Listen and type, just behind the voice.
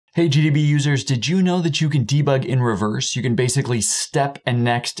Hey GDB users, did you know that you can debug in reverse? You can basically step and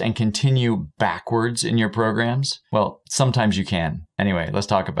next and continue backwards in your programs? Well, sometimes you can. Anyway, let's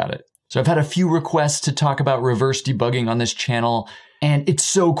talk about it. So I've had a few requests to talk about reverse debugging on this channel, and it's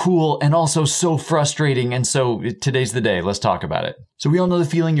so cool and also so frustrating, and so today's the day. Let's talk about it. So we all know the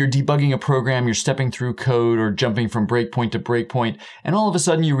feeling. You're debugging a program, you're stepping through code or jumping from breakpoint to breakpoint, and all of a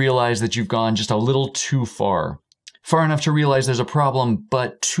sudden you realize that you've gone just a little too far. Far enough to realize there's a problem,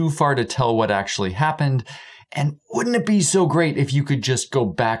 but too far to tell what actually happened. And wouldn't it be so great if you could just go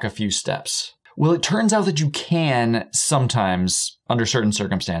back a few steps? Well, it turns out that you can sometimes under certain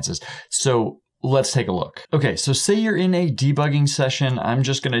circumstances. So let's take a look. Okay, so say you're in a debugging session. I'm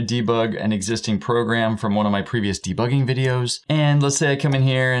just gonna debug an existing program from one of my previous debugging videos. And let's say I come in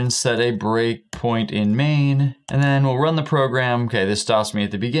here and set a breakpoint in main, and then we'll run the program. Okay, this stops me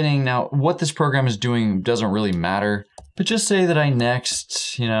at the beginning. Now, what this program is doing doesn't really matter, but just say that I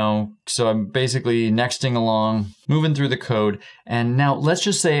next, so I'm basically nexting along, moving through the code. And now let's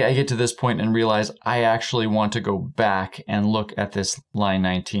just say I get to this point and realize I actually want to go back and look at this line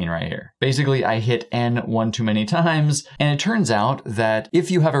 19 right here. Basically, I hit N one too many times. And it turns out that if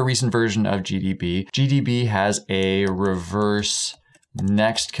you have a recent version of GDB, GDB has a reverse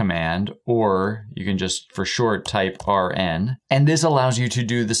next command, or you can just for short type RN. And this allows you to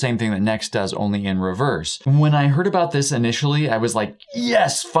do the same thing that next does, only in reverse. When I heard about this initially, I was like,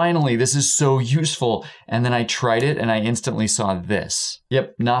 yes, finally, this is so useful. And then I tried it and I instantly saw this.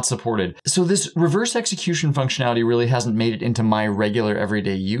 Yep, not supported. So this reverse execution functionality really hasn't made it into my regular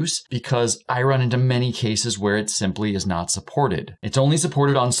everyday use because I run into many cases where it simply is not supported. It's only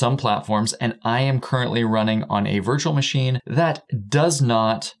supported on some platforms, and I am currently running on a virtual machine that does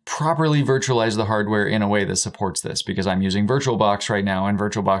not properly virtualize the hardware in a way that supports this, because I'm using VirtualBox right now and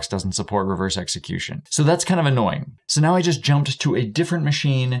VirtualBox doesn't support reverse execution. So that's kind of annoying. So now I just jumped to a different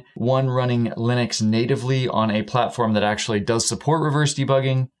machine, one running Linux natively on a platform that actually does support reverse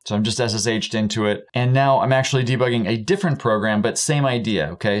debugging. So I'm just SSH'd into it. And now I'm actually debugging a different program, but same idea,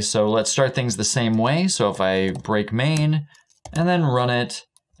 okay? So let's start things the same way. So if I break main and then run it,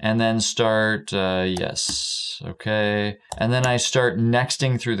 and then start, yes, okay. And then I start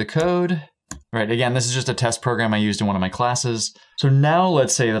nexting through the code. Right, again, this is just a test program I used in one of my classes. So now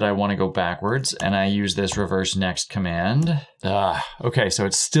let's say that I want to go backwards and I use this reverse next command. Okay, so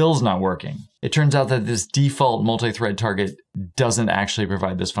it still's not working. It turns out that this default multi-thread target doesn't actually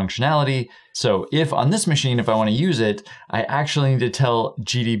provide this functionality. So if on this machine, if I want to use it, I actually need to tell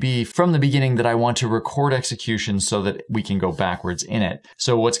GDB from the beginning that I want to record execution so that we can go backwards in it.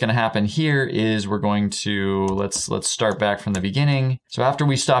 So what's going to happen here is we're going to, let's start back from the beginning. So after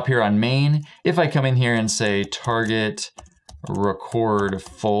we stop here on main, if I come in here and say target record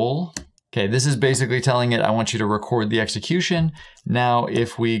full, okay, this is basically telling it I want you to record the execution. Now,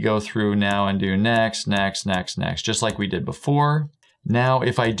 if we go through now and do next, next, next, next, just like we did before. Now,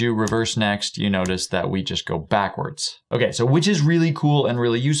 if I do reverse next, you notice that we just go backwards. Okay, so which is really cool and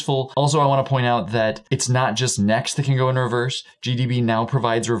really useful. Also, I want to point out that it's not just next that can go in reverse. GDB now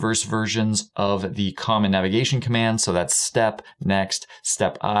provides reverse versions of the common navigation commands. So that's step, next,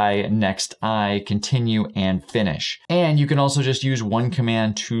 step I, next I, continue, and finish. And you can also just use one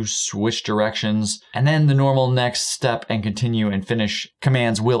command to switch directions. And then the normal next, step, and continue and finish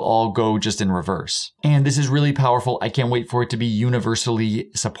commands will all go just in reverse. And this is really powerful. I can't wait for it to be universally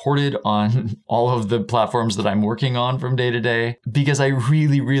supported on all of the platforms that I'm working on from day to day, because I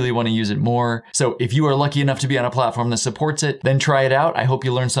really, really want to use it more. So if you are lucky enough to be on a platform that supports it, then try it out. I hope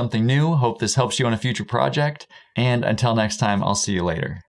you learned something new. Hope this helps you on a future project. And until next time, I'll see you later.